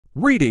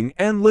Reading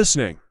and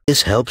listening.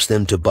 This helps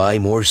them to buy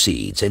more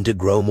seeds and to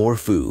grow more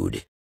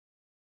food.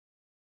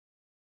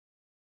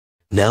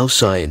 Now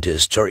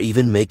scientists are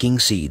even making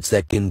seeds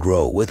that can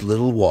grow with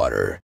little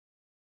water.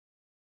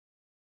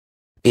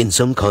 In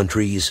some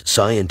countries,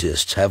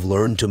 scientists have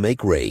learned to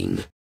make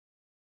rain.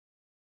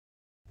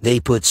 They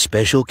put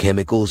special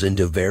chemicals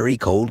into very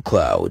cold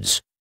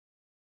clouds.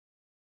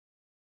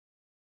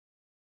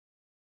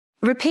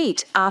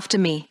 Repeat after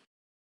me.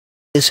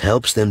 This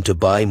helps them to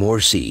buy more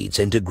seeds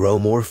and to grow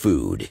more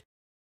food.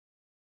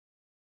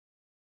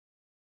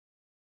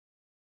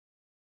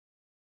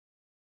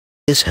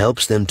 This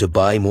helps them to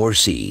buy more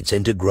seeds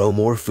and to grow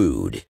more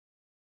food.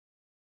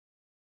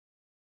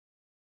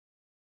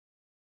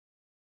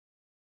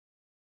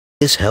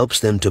 This helps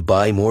them to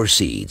buy more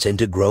seeds and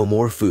to grow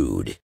more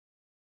food.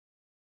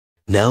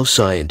 Now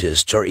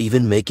scientists are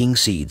even making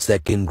seeds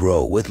that can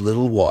grow with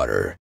little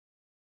water.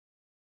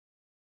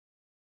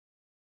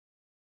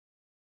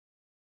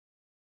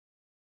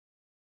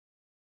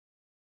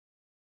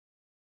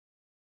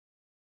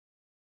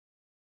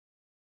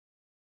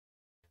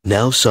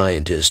 Now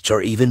scientists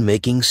are even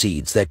making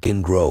seeds that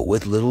can grow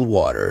with little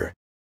water.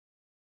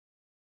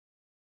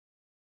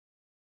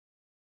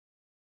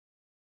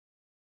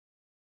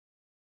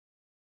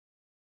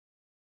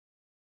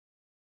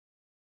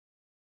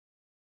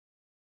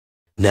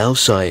 Now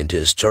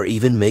scientists are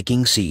even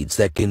making seeds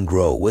that can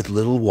grow with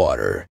little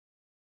water.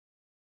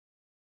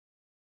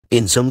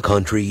 In some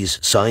countries,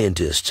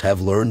 scientists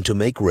have learned to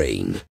make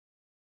rain.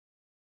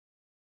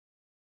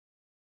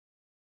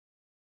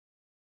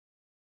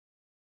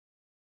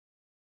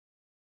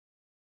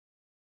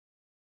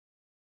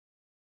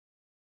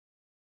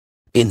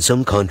 In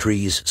some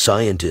countries,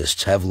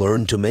 scientists have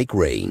learned to make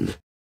rain.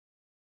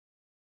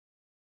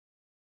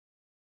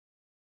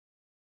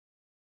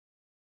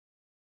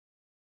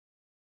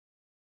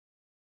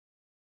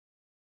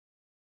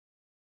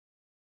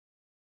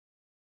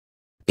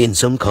 In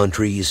some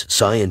countries,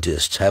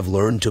 scientists have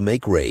learned to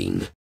make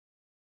rain.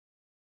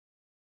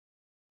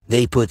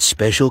 They put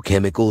special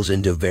chemicals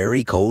into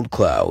very cold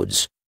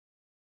clouds.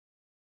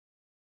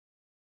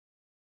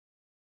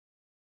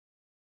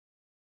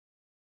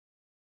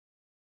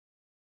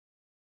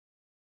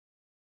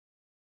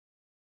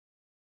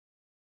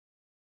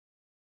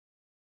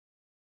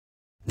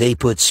 They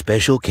put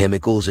special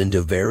chemicals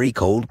into very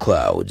cold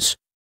clouds.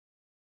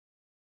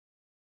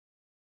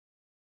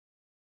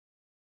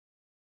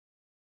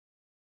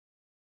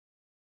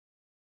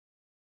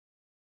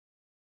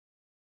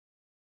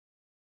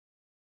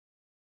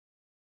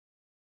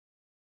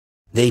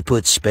 They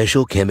put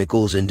special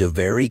chemicals into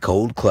very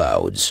cold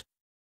clouds.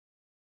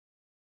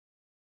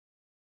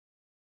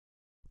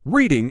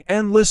 Reading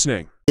and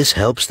listening. This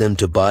helps them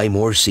to buy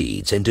more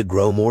seeds and to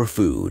grow more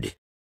food.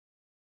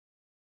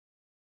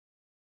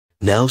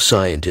 Now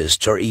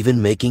scientists are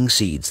even making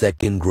seeds that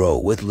can grow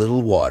with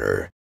little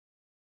water.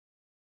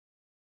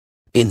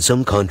 In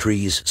some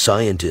countries,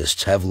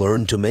 scientists have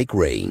learned to make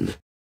rain.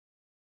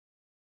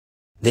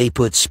 They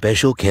put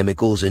special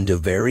chemicals into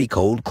very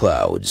cold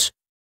clouds.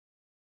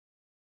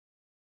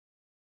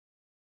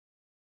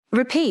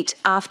 Repeat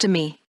after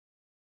me.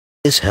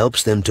 This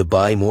helps them to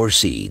buy more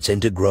seeds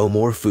and to grow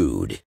more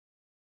food.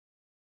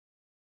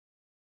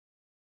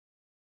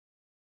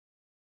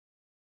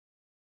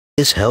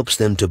 This helps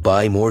them to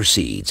buy more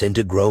seeds and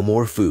to grow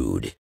more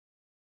food.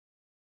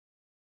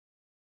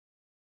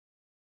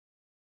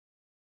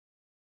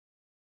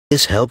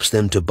 This helps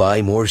them to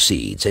buy more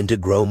seeds and to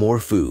grow more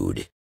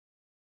food.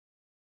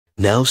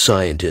 Now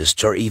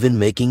scientists are even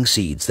making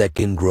seeds that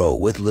can grow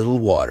with little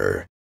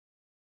water.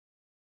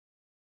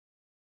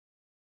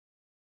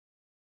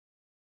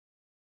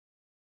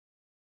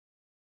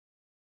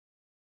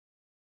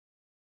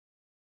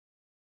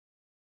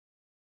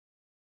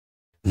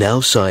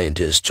 Now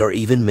scientists are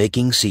even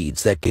making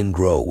seeds that can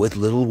grow with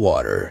little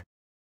water.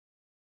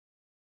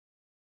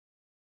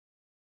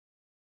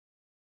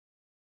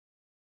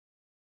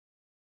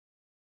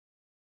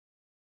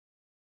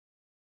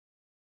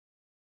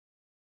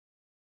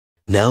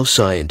 Now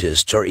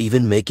scientists are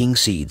even making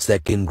seeds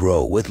that can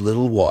grow with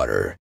little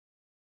water.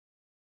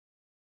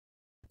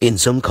 In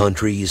some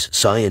countries,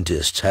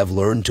 scientists have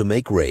learned to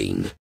make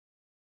rain.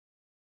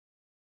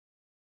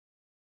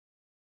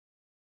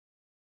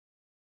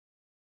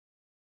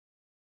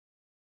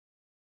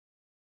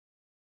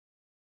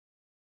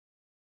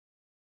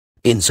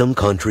 In some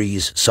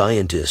countries,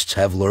 scientists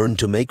have learned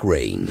to make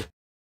rain.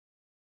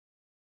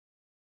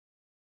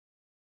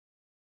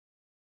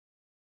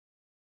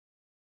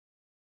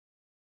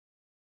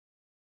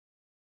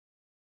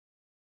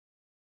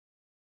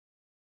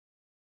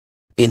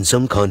 In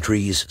some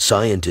countries,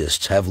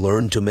 scientists have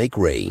learned to make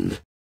rain.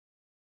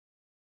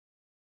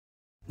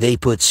 They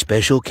put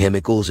special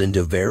chemicals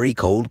into very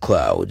cold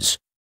clouds.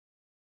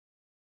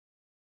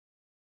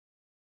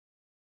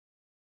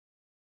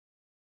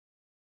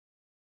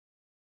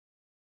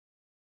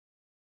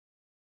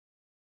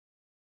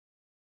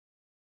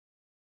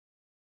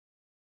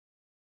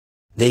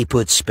 They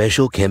put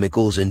special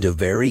chemicals into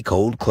very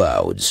cold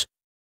clouds.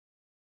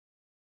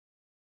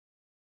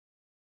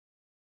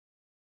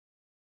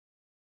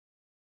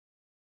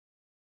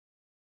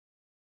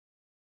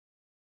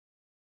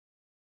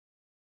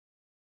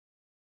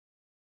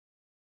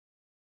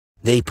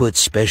 They put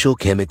special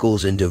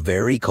chemicals into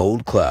very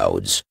cold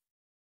clouds.